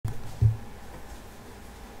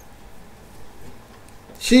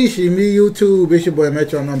Shishi, me, YouTube, it's your boy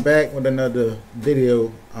Metro, and I'm back with another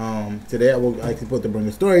video. Today I will actually supposed to bring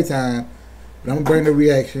a story time, but I'm gonna bring the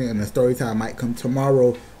reaction, and the story time might come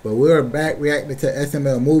tomorrow. But we're back reacting to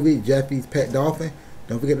SML movie, Jeffy's Pet Dolphin.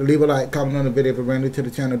 Don't forget to leave a like, comment on the video if you're brand new to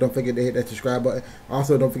the channel. Don't forget to hit that subscribe button.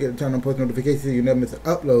 Also, don't forget to turn on post notifications so you never miss an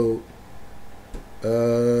upload.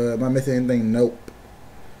 Am I missing anything? Nope.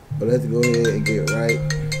 But let's go ahead and get right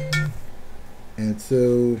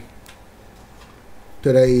into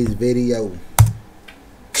today's video.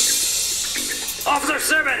 Officer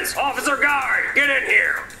Simmons! Officer Guard! Get in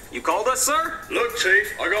here! You called us, sir? Look,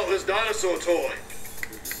 Chief, I got this dinosaur toy.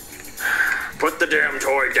 Put the damn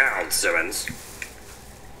toy down, Simmons.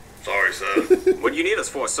 Sorry, sir. What do you need us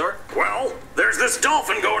for, sir? Well, there's this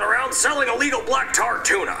dolphin going around selling illegal black tar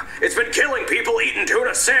tuna. It's been killing people eating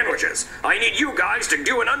tuna sandwiches. I need you guys to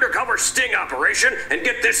do an undercover sting operation and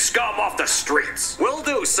get this scum off the streets. Will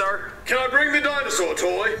do, sir. Can I bring the dinosaur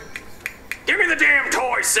toy? Give me the damn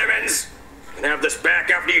toy, Simmons! And have this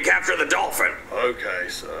back after you capture the dolphin. Okay,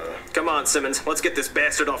 sir. Come on, Simmons. Let's get this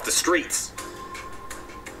bastard off the streets.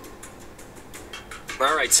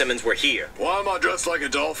 All right, Simmons, we're here. Why am I dressed like a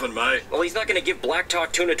dolphin, mate? Well, he's not going to give black tar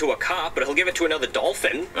tuna to a cop, but he'll give it to another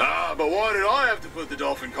dolphin. Ah, but why did I have to put the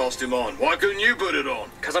dolphin costume on? Why couldn't you put it on?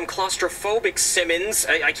 Because I'm claustrophobic, Simmons.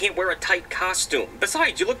 I can't wear a tight costume.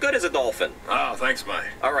 Besides, you look good as a dolphin. Ah, thanks, mate.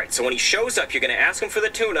 All right, so when he shows up, you're going to ask him for the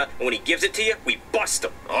tuna, and when he gives it to you, we bust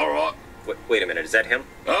him. All right. Wait a minute, is that him?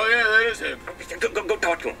 Oh, yeah, that is him. Go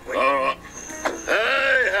talk to him. Wait. All right.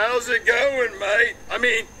 Hey, how's it going, mate? I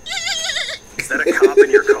mean... Is that a cop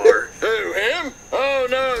in your car? Who, him? Oh,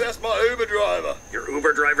 no, that's my Uber driver. Your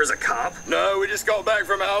Uber driver's a cop? No, we just got back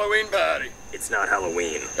from a Halloween party. It's not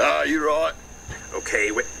Halloween. Ah, you're right.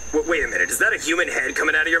 Okay, wait a minute. Is that a human head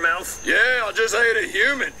coming out of your mouth? Yeah, I just ate a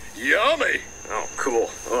human. Yummy. Oh, cool.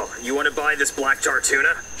 Oh, you want to buy this black tar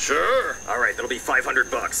tuna? Sure. All right, that'll be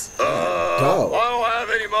 $500. I don't have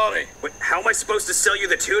any money. Wait, how am I supposed to sell you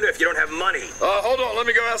the tuna if you don't have money? Hold on, let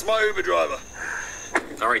me go ask my Uber driver.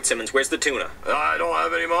 All right, Simmons, where's the tuna? I don't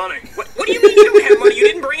have any money. What do you mean you don't have money? You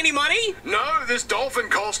didn't bring any money? No, this dolphin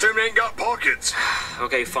costume ain't got pockets.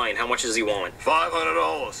 Okay, fine. How much does he want?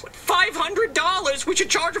 $500. $500? We should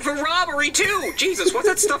charge him for robbery, too. Jesus, what's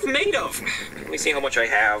that stuff made of? Let me see how much I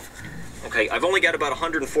have. Okay, I've only got about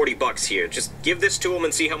 $140 here. Just give this to him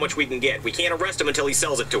and see how much we can get. We can't arrest him until he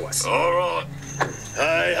sells it to us. All right.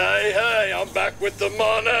 Hey, I'm back with the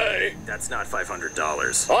money. That's not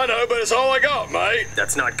 $500. I know, but it's all I got, mate.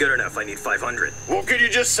 That's not good enough. I need $500. Well, could you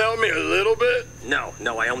just sell me a little bit? No,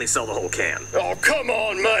 I only sell the whole can. Oh, come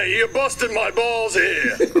on, mate. You're busting my balls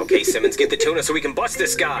here. Okay, Simmons, get the tuna so we can bust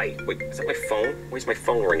this guy. Wait, is that my phone? Where's my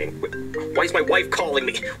phone ringing? Wait, why is my wife calling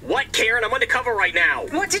me? What, Karen? I'm undercover right now.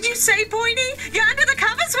 What did you say, Pointy? You're under the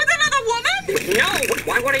covers with another woman? No,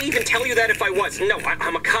 why would I even tell you that if I was? No,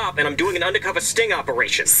 I'm a cop and I'm doing an undercover sting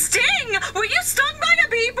operation. Sting? Were you stung by a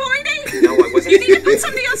bee, Pointy? No, I wasn't. You need to put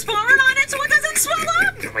some Neosporin on it so it doesn't swell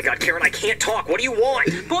up. Oh my God, Karen, I can't talk. What do you want?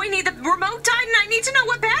 Pointy, the remote died and I need to know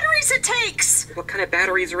what batteries it takes. What kind of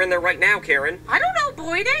batteries are in there right now, Karen? I don't know,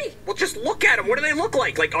 Pointy. Well, just look at them. What do they look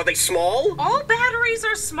like? Like, are they small? All batteries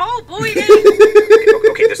are small, Pointy.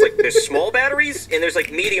 Okay, there's small batteries and there's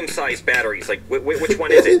like medium-sized batteries. Like, which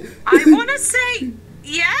one is it? I want to say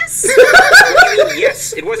yes. What do you mean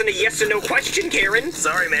yes? It wasn't a yes or no question, Karen.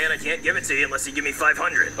 Sorry, man, I can't give it to you unless you give me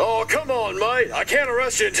 $500. Oh, come on, mate. I can't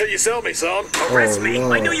arrest you until you sell me some. Arrest me?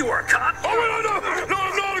 Lord. I knew you were a cop. Oh, wait, no,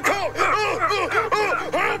 I'm not a cop.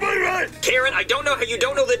 Help me, mate. Karen, I don't know how you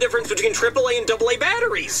don't know the difference between AAA and AA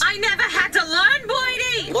batteries. I never had to learn,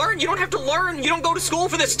 Pointy. Learn? You don't have to learn. You don't go to school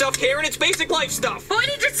for this stuff, Karen. It's basic life stuff.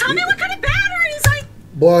 Pointy, just tell me what kind of batteries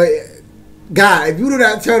Boy, guy, if you do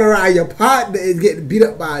not turn around, your partner is getting beat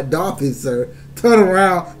up by a dolphin, sir. Turn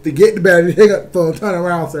around to get the battery. Hang up the phone. Turn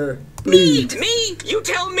around, sir. Please. Me? You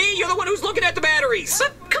tell me. You're the one who's looking at the batteries.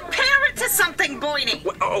 But compare it to something, Pointy.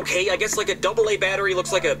 Okay, I guess like a AA battery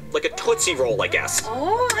looks like a Tootsie Roll, I guess.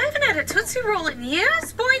 Oh, I haven't had a Tootsie Roll in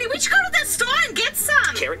years, Pointy. We should go to the store and get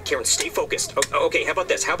some. Karen, stay focused. Okay, how about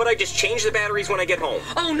this? How about I just change the batteries when I get home?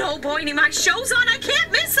 Oh, no, Pointy, my show's on. I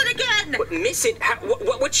can't miss it again. What, miss it?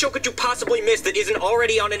 What show could you possibly miss that isn't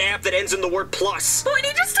already on an app that ends in the word plus? Pointy,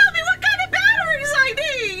 just tell me what kind of batteries I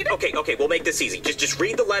need. Okay, we'll make this easy. Just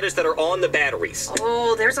read the letters that are on the batteries.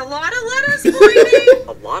 Oh, there's a lot of letters, Pointy.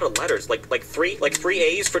 A lot of letters? Like three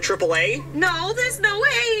A's for AAA? No, there's no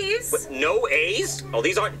A's. What, no A's? Oh,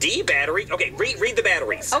 these aren't D battery. Okay, read the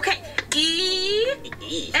batteries. Okay, E.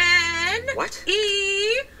 N. What?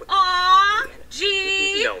 E. R.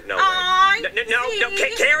 G. No. I. No,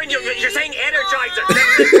 Karen, you're saying Energizer.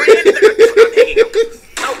 I'm hanging up.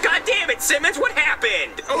 Oh, God damn it, Simmons, what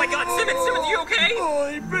happened?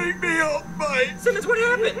 That's what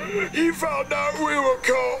happened. He found out we were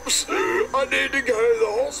cops. I need to go to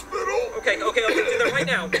the hospital. Okay, I'll get you there right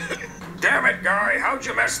now. Damn it, Guy, how'd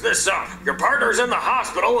you mess this up? Your partner's in the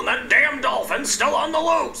hospital and that damn dolphin's still on the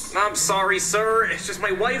loose. I'm sorry, sir. It's just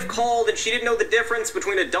my wife called and she didn't know the difference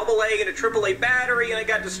between a AA and a AAA battery and I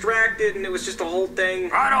got distracted and it was just a whole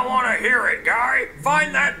thing. I don't want to hear it, Guy.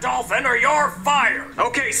 Find that dolphin or you're fired.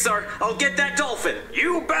 Okay, sir, I'll get that dolphin.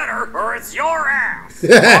 You better or it's your ass. All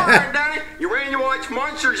right, Daddy, you ready to watch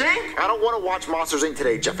Monsters, Inc.? I don't want to watch Monsters, Inc.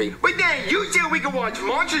 today, Jeffy. But Daddy, you said we could watch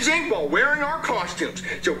Monsters, Inc. while wearing our costumes.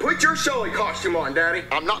 So put your Sully costume on, Daddy.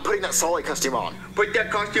 I'm not putting that Sully costume on. Put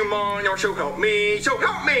that costume on or so help me. So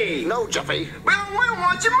help me. No, Jeffy. Well, I want to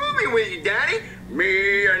watch a movie with you, Daddy.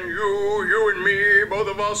 Me and you and me, both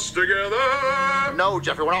of us together. No,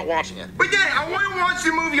 Jeffy, we're not watching it. But Daddy, I want to watch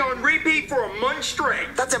the movie on repeat for a month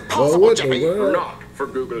straight. That's impossible, what Jeffy. the world? Not for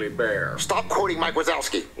Googly Bear. Stop quoting Mike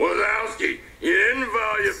Wazowski. Wazowski, you didn't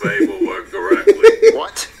file your paperwork correctly.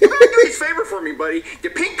 What? You gotta do this favor for me, buddy. The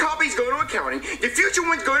pink copies go to accounting, the future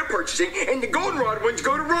ones go to purchasing, and the goldenrod ones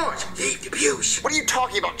go to Raj. Dave Dubuche. What are you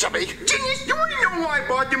talking about, Jeffy? Genius, you wanna know why I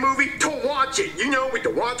bought the movie? To watch it. You know, with the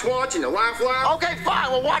watch and the laugh. Okay,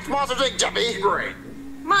 fine. We'll watch Monsters, Inc., Jeffy. Great.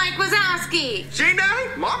 Mike Wazowski. See, Daddy?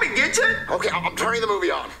 Mommy gets it. Okay, I'm turning the movie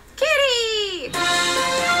on. Kitty.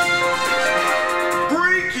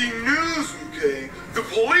 Breaking news, okay? The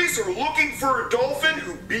police are looking for a dolphin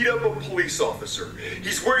who beat up a police officer.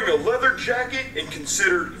 He's wearing a leather jacket and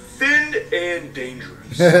considered thin and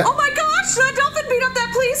dangerous. Oh my gosh, that dolphin beat up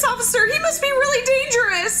that police officer. He must be really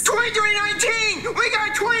dangerous. 2319! We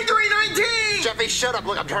got 2319! Jeffy, shut up.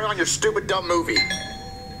 Look, I'm turning on your stupid, dumb movie.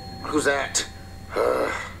 Who's that?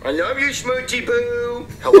 I love you, Smoochie Boo.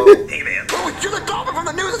 Hello? Hey, man. Oh, you're the dolphin from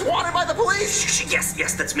the news that's wanted by the police?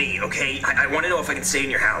 Yes, that's me, okay? I want to know if I can stay in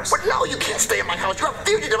your house. But no, you can't stay in my house. You're a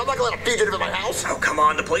fugitive. I'm not gonna let a fugitive in my house. Oh, come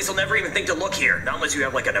on. The police will never even think to look here. Not unless you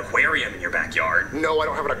have, like, an aquarium in your backyard. No, I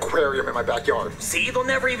don't have an aquarium in my backyard. See? They'll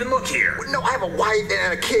never even look here. No, I have a wife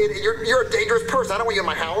and a kid. You're a dangerous person. I don't want you in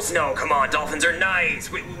my house. No, come on. Dolphins are nice.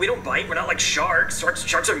 We don't bite. We're not like sharks.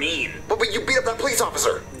 Sharks are mean. But you beat up that police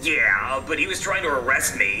officer. Yeah, but he was trying to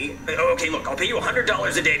arrest me. Okay, look, I'll pay you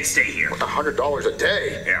 $100 a day to stay here. $100 a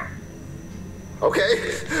day? Yeah.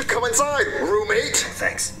 Okay, come inside, roommate.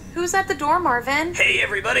 Thanks. Who's at the door, Marvin? Hey,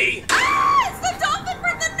 everybody. Ah, it's the dolphin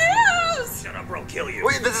from the news! Shut up or I'll kill you.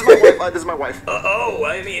 Wait, this is my wife. This is my wife.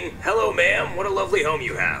 Hello, ma'am. What a lovely home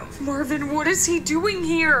you have. Marvin, what is he doing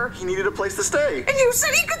here? He needed a place to stay. And you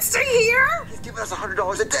said he could stay here? He's giving us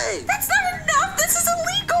 $100 a day. That's not enough! This is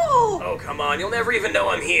illegal! Oh, come on. You'll never even know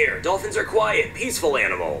I'm here. Dolphins are quiet, peaceful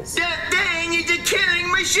animals. That thing is a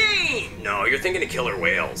killing machine! No, you're thinking of killer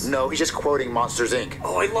whales. No, he's just quoting Monsters, Inc.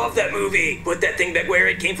 Oh, I love that movie. Put that thing back where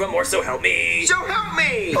it came from, or so help me. So help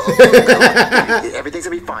me! Everything's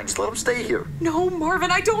gonna be fine. Just let him stay here. No,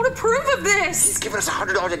 Marvin, I don't approve of He's this! giving us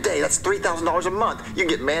 $100 a day. That's $3,000 a month. You can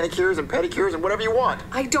get manicures and pedicures and whatever you want.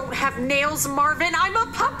 I don't have nails, Marvin. I'm a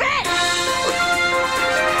puppet!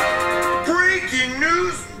 Breaking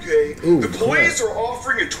news, okay? Ooh, the police are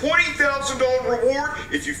offering a $20,000 reward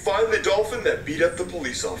if you find the dolphin that beat up the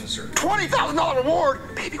police officer. $20,000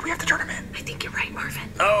 reward? Baby, we have to turn him in. I think you're right, Marvin.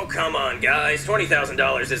 Oh, come on, guys.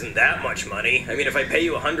 $20,000 isn't that much money. I mean, if I pay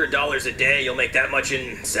you $100 a day, you'll make that much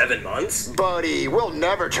in 7 months. Buddy, we'll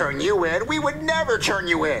never turn you in. We would never turn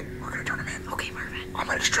you in. We're gonna turn him in. Okay, Marvin. I'm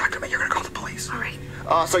gonna distract him and you're gonna call the police. All right.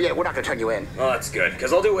 So yeah, we're not gonna turn you in. Oh, that's good,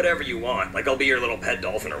 because I'll do whatever you want. Like, I'll be your little pet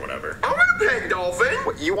dolphin or whatever. I want a pet dolphin!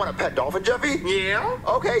 What, you want a pet dolphin, Jeffy? Yeah?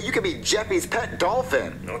 Okay, you can be Jeffy's pet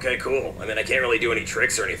dolphin. Okay, cool. I mean, I can't really do any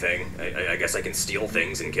tricks or anything. I guess I can steal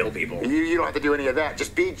things and kill people. You don't have to do any of that.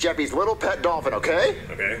 Just be Jeffy's little pet dolphin, okay?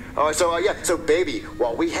 Okay. Alright, so baby,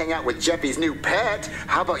 while we hang out with Jeffy's new pet,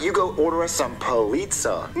 how about you go order us some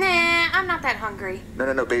pizza? Nah, I'm not that hungry.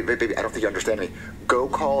 No, baby, I don't think you understand me. Go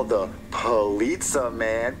call the pizza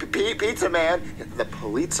man, pizza man, the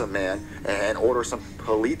pizza man, and order some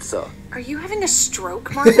pizza. Are you having a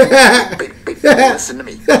stroke, Marvin? Baby, listen to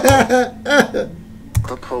me. The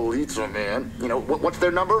pizza man. You know, what's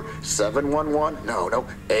their number? 711? No,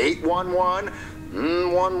 811?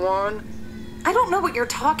 11? I don't know what you're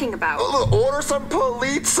talking about. Look, order some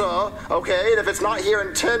pizza, okay? And if it's not here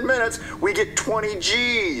in 10 minutes, we get 20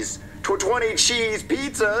 G's. 20 cheese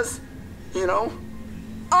pizzas, you know?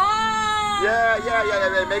 Oh!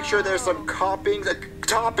 Yeah. Make sure there's some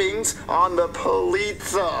toppings on the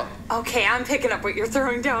pizza. Okay, I'm picking up what you're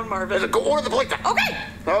throwing down, Marvin. Go order the pizza. Okay!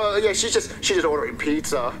 Oh, yeah, she's just ordering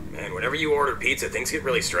pizza. Man, whenever you order pizza, things get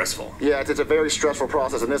really stressful. Yeah, it's a very stressful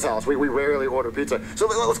process in this house. We rarely order pizza. So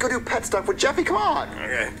let's go do pet stuff with Jeffy. Come on.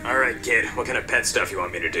 Okay, alright, kid. What kind of pet stuff you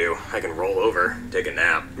want me to do? I can roll over, take a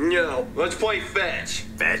nap. No, let's play fetch.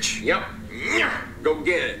 Fetch? Yep. Go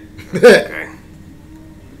get it. Okay.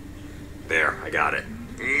 There, I got it.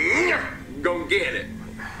 Go get it.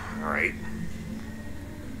 Alright.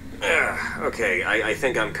 Okay, I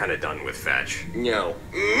think I'm kind of done with fetch. No.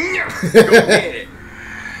 Go get it.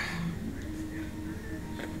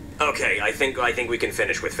 Okay, I think we can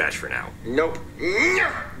finish with fetch for now. Nope.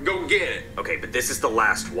 Go get it. Okay, but this is the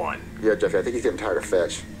last one. Yeah, Jeffy, I think he's getting tired of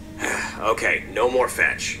fetch. Okay, no more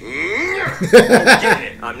fetch. Go get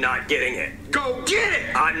it. I'm not getting it. Go get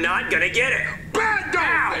it. I'm not gonna get it. Bad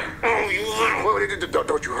Dolphin. Oh, you little...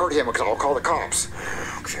 Don't you hurt him, because I'll call the cops.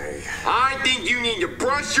 Okay. I think you need to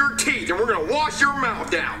brush your teeth and we're gonna wash your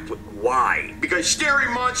mouth out. Why? Because scary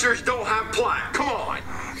monsters don't have plaque. Come on.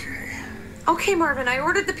 Okay, Marvin, I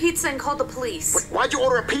ordered the pizza and called the police. Why'd you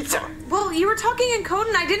order a pizza? Well, you were talking in code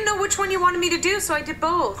and I didn't know which one you wanted me to do, so I did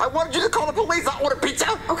both. I wanted you to call the police, not order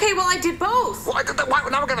pizza. Okay, well, I did both. Why,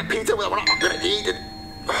 now we're gonna have pizza we're not gonna eat it.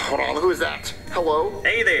 Hold on, who is that? Hello?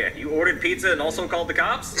 Hey there, you ordered pizza and also called the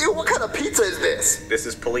cops? Ew, what kind of pizza is this? This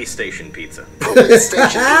is police station pizza. Police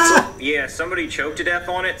station pizza? Yeah, somebody choked to death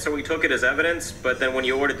on it, so we took it as evidence, but then when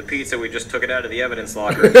you ordered the pizza, we just took it out of the evidence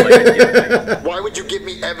locker and played it. Why would you give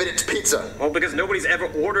me evidence pizza? Well, because nobody's ever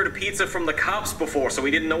ordered a pizza from the cops before, so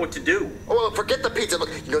we didn't know what to do. Oh, well, forget the pizza.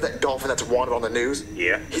 Look, you know that dolphin that's wanted on the news?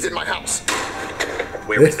 Yeah? He's in my house.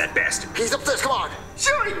 Where is that bastard? He's upstairs, come on.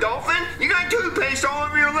 Sorry, Dolphin. You got toothpaste all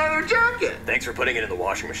over your leather jacket. Thanks for putting it in the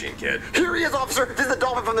washing machine, kid. Here he is, officer. This is the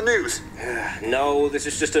dolphin from the news. No, this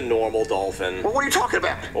is just a normal dolphin. Well, what are you talking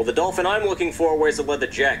about? Well, the dolphin I'm looking for wears a leather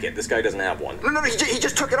jacket. This guy doesn't have one. No, he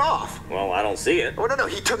just took it off. Well, I don't see it. Oh, no,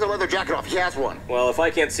 he took the leather jacket off. He has one. Well, if I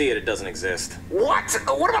can't see it, it doesn't exist. What?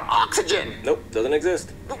 What about oxygen? Nope, doesn't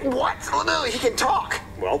exist. What? Oh, no, he can talk.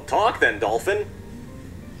 Well, talk then, dolphin.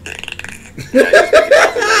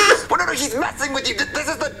 Well, no, he's messing with you. This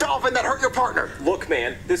is the dolphin that hurt your partner. Look,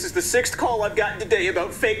 man, this is the 6th call I've gotten today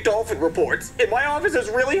about fake dolphin reports, and my office is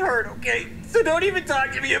really hurt, okay? So don't even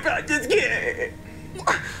talk to me about this kid.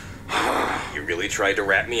 You really tried to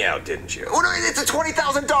rat me out, didn't you? Oh, no, it's a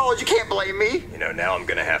 $20,000. You can't blame me. You know, now I'm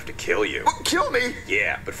gonna have to kill you. Well, kill me?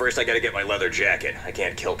 Yeah, but first I gotta get my leather jacket. I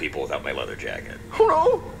can't kill people without my leather jacket. Oh,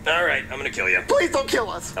 no. Alright, I'm gonna kill you. Please don't kill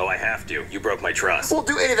us. Oh, I have to. You broke my trust. We'll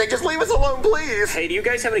do anything. Just leave us alone, please. Hey, do you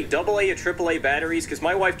guys have any AA or AAA batteries? Because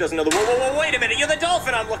my wife doesn't know the... Whoa, wait a minute! You're the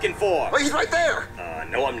dolphin I'm looking for! Oh, he's right there.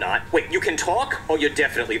 No, I'm not. Wait, you can talk? Oh, you're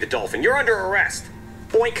definitely the dolphin. You're under arrest.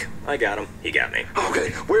 Boink. I got him. He got me. Okay,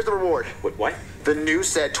 where's the reward? What? The news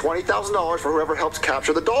said $20,000 for whoever helps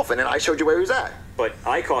capture the dolphin, and I showed you where he was at. But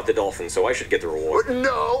I caught the dolphin, so I should get the reward.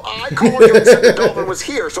 No, I called you and said the dolphin was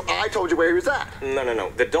here, so I told you where he was at.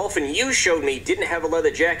 No. The dolphin you showed me didn't have a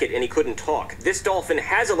leather jacket and he couldn't talk. This dolphin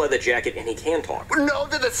has a leather jacket and he can talk. No,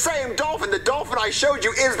 they're the same dolphin. The dolphin I showed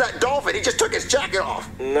you is that dolphin. He just took his jacket off.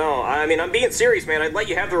 No, I mean, I'm being serious, man. I'd let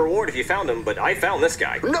you have the reward if you found him, but I found this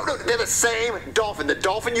guy. No, they're the same dolphin. The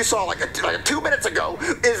dolphin you saw like 2 minutes ago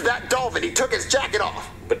is that dolphin. He took his jacket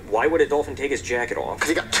off. But why would a dolphin take his jacket off? Because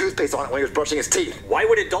he got toothpaste on it when he was brushing his teeth. Why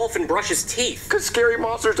would a dolphin brush his teeth? Because scary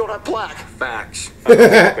monsters don't have plaque. Facts.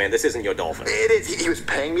 Man, this isn't your dolphin. It is. He was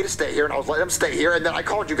paying me to stay here, and I was letting him stay here, and then I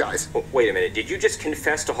called you guys. Wait a minute. Did you just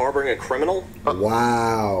confess to harboring a criminal?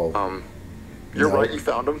 Wow. You're right. You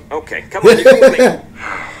found him. Okay, come on, you come with me.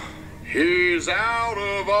 He's out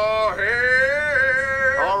of our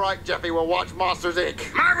hair. All right, Jeffy. We'll watch Monsters,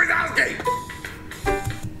 Inc. My Wazowski.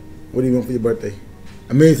 What do you want for your birthday?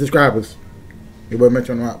 1 million subscribers. Your boy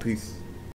Metro on the Rock. Peace.